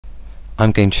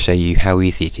I'm going to show you how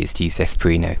easy it is to use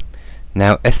Espruino.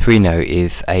 Now, Espruino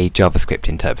is a JavaScript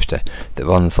interpreter that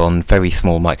runs on very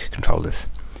small microcontrollers.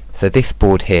 So this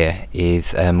board here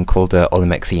is called a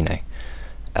Olymexino,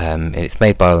 and it's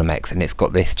made by Olimex, and it's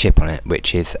got this chip on it,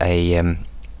 which is a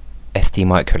ST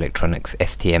Microelectronics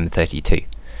STM32.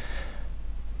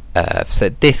 So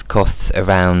this costs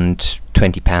around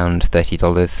 £20,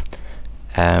 $30.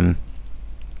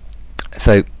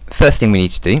 So first thing we need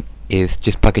to do is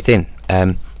just plug it in.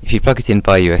 If you plug it in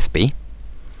via USB,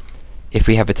 if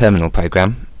we have a terminal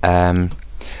program,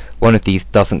 one of these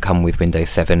doesn't come with Windows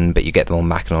 7, but you get them on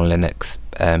Mac and on Linux.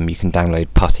 You can download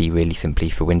Putty really simply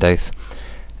for Windows.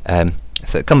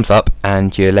 So it comes up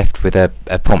and you're left with a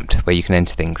prompt where you can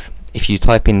enter things. If you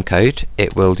type in code,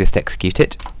 it will just execute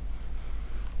it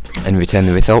and return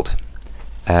the result.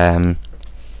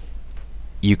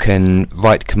 You can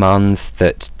write commands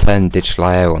that turn digital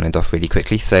I/O on and off really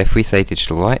quickly. So if we say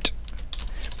digital write,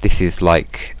 this is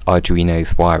like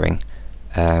Arduino's wiring.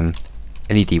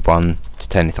 LED 1 to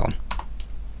turn it on,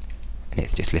 and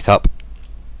it's just lit up,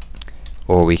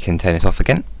 or we can turn it off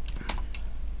again.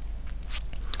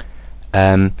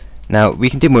 Now we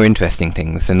can do more interesting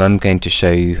things, and I'm going to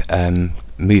show you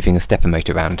moving a stepper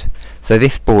motor around. So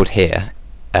this board here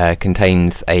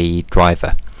contains a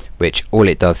driver, which all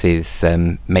it does is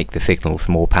make the signals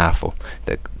more powerful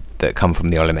that come from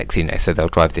the Olymexino, so they'll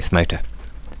drive this motor.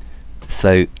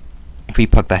 So if we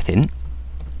plug that in,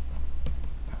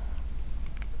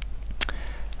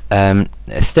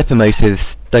 stepper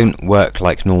motors don't work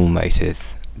like normal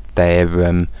motors.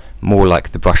 They're more like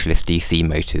the brushless DC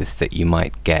motors that you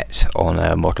might get on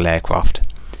a model aircraft.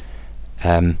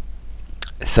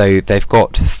 So they've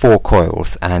got 4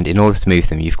 coils, and in order to move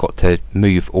them you've got to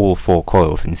move all 4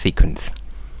 coils in sequence.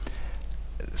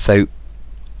 So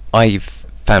I've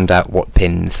found out what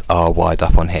pins are wired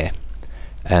up on here.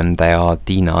 They are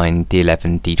D9,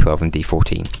 D11, D12 and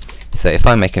D14. So if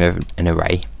I make an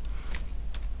array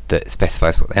that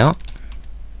specifies what they are,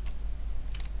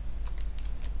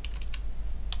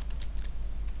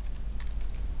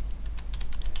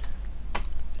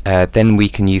 then we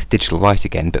can use digital write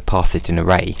again, but pass it an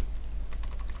array.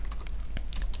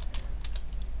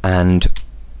 And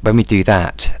when we do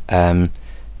that,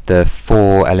 the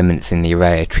 4 elements in the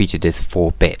array are treated as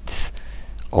 4 bits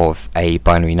of a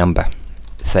binary number.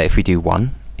 So if we do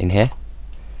 1 in here,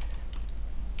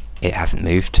 it hasn't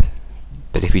moved,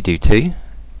 but if we do 2,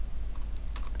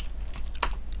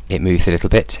 it moves a little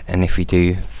bit, and if we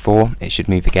do 4, it should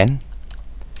move again.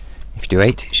 If we do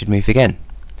 8, it should move again.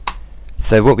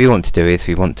 So what we want to do is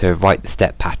we want to write the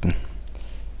step pattern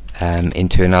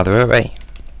into another array.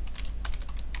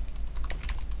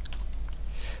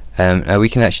 Now we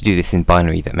can actually do this in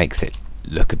binary. That makes it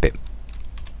look a bit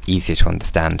easier to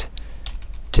understand,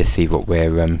 to see what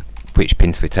we're which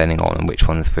pins we're turning on and which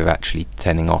ones we're actually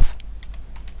turning off.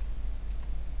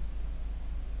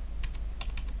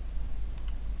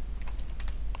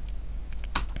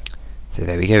 So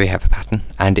there we go, we have a pattern,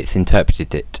 and it's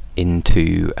interpreted it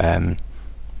into the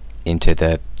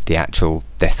actual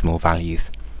decimal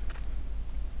values.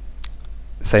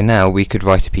 So now we could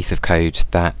write a piece of code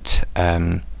that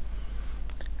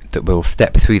that will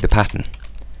step through the pattern.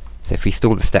 So if we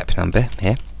store the step number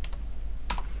here,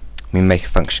 we make a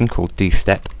function called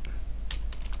doStep.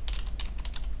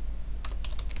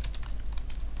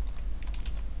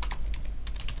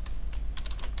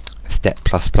 Step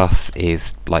 ++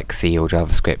 is like C or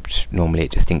JavaScript. Normally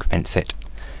it just increments it.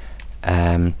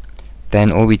 Then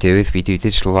all we do is we do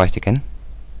digital write again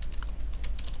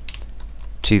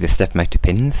to the step motor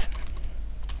pins,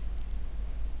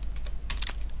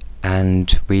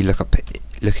 and we look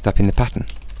it up in the pattern.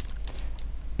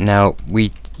 Now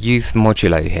we use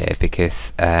modulo here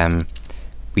because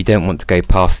we don't want to go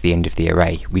past the end of the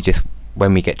array. We just,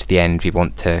 when we get to the end, we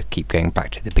want to keep going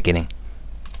back to the beginning.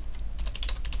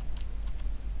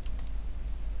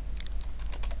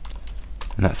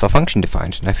 And that's our function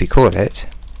defined. Now if we call it,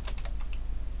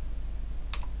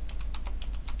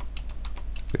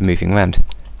 we're moving around.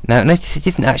 Now notice it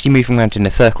isn't actually moving around in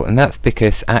a circle, and that's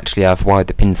because actually I've wired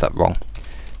the pins up wrong.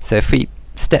 So if we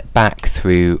step back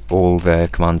through all the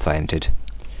commands I entered,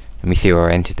 and we see where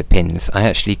I entered the pins, I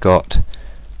actually got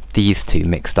these 2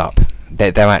 mixed up.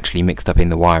 They're actually mixed up in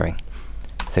the wiring.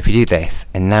 So if we do this,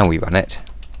 and now we run it,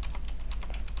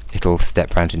 it'll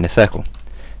step round in a circle.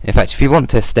 In fact, if you want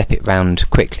to step it round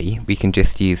quickly, we can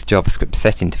just use JavaScript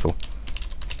set interval.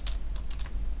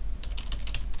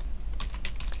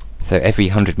 So every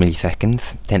 100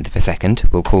 milliseconds, 1/10 of a second,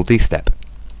 we'll call doStep,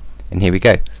 and here we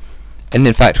go. And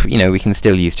in fact, you know, we can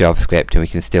still use JavaScript, and we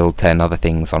can still turn other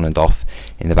things on and off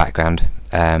in the background.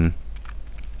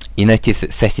 you notice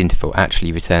that set interval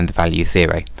actually returned the value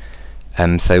 0.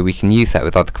 So we can use that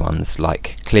with other commands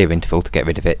like clear interval to get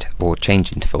rid of it, or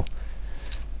change interval,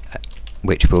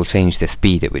 which will change the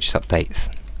speed at which it updates.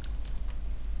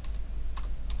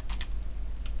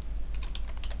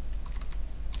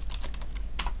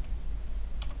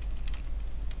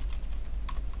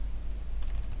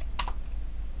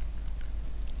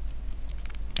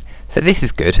 So this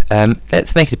is good.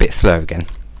 Let's make it a bit slower again.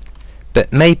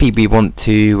 But maybe we want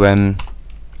to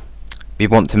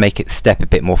make it step a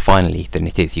bit more finely than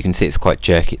it is. You can see it's quite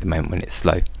jerky at the moment when it's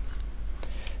slow.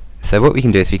 So what we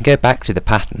can do is we can go back to the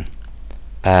pattern.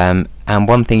 And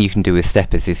one thing you can do with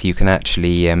steppers is you can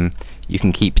actually you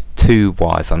can keep 2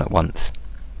 wires on at once.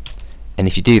 And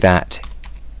if you do that,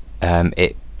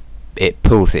 it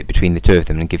pulls it between the 2 of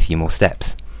them and gives you more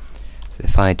steps. So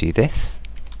if I do this,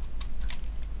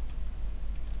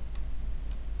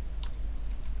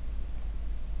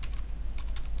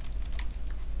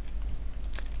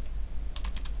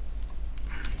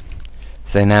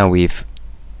 so now we've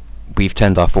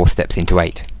turned our 4 steps into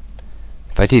 8.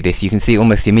 If I do this, you can see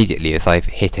almost immediately as I've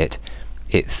hit it,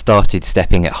 it started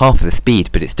stepping at half of the speed,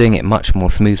 but it's doing it much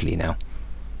more smoothly now.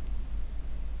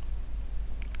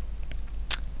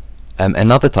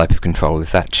 Another type of control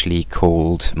is actually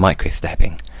called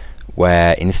micro-stepping,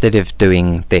 where instead of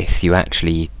doing this, you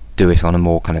actually do it on a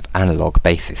more kind of analog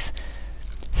basis.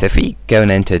 So if we go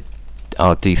and enter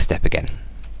our do step again,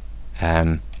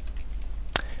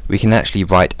 we can actually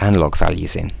write analog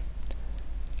values in.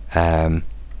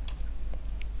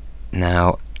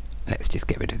 Now let's just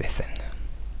get rid of this then.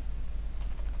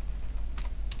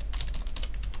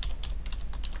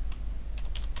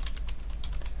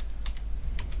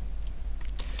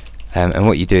 And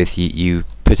what you do is you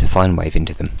put a sine wave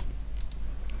into them.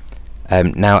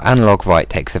 Now analog write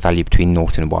takes a value between 0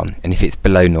 and 1, and if it's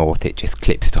below 0 it just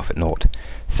clips it off at 0.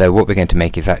 So what we're going to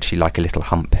make is actually like a little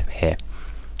hump here,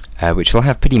 which will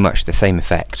have pretty much the same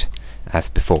effect as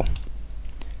before.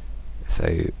 So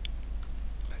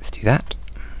let's do that,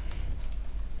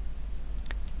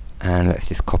 and let's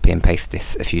just copy and paste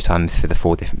this a few times for the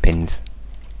 4 different pins.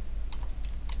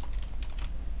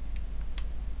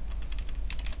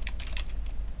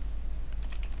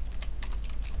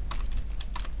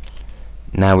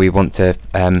 Now we want to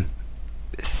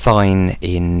sine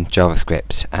in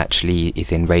JavaScript actually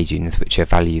is in radians, which are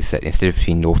values that instead of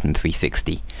between 0 and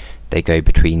 360 they go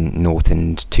between 0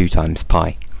 and 2 times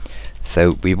pi.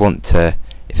 So we want to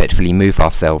effectively move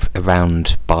ourselves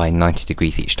around by 90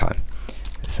 degrees each time.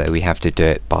 So we have to do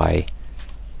it by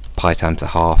pi times a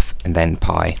half, and then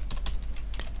pi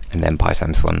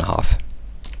times 1.5.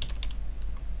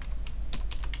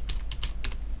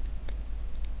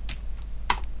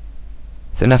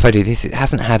 So now if I do this, it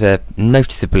hasn't had a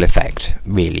noticeable effect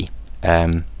really.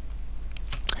 But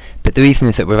the reason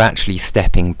is that we're actually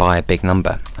stepping by a big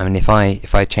number. I mean, if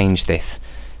I change this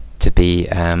to be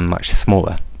much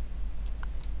smaller,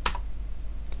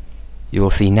 you'll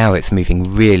see now it's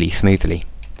moving really smoothly,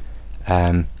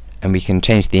 and we can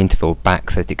change the interval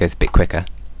back so that it goes a bit quicker,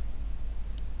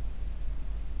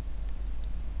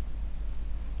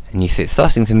 and you see it's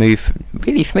starting to move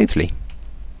really smoothly.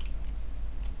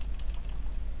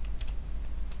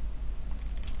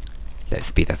 Let's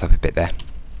speed that up a bit there.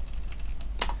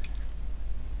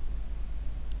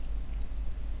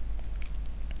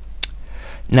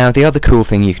 Now the other cool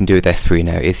thing you can do with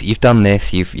Espruino is you've done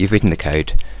this, you've written the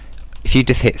code. If you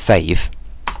just hit save,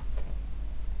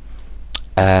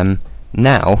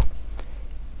 now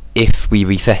if we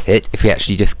reset it, if we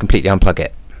actually just completely unplug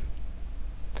it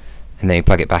and then you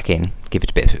plug it back in, give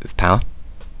it a bit of power,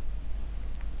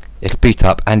 it'll boot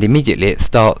up and immediately it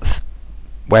starts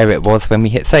where it was when we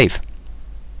hit save.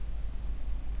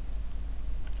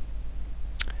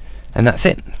 And that's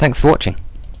it. Thanks for watching.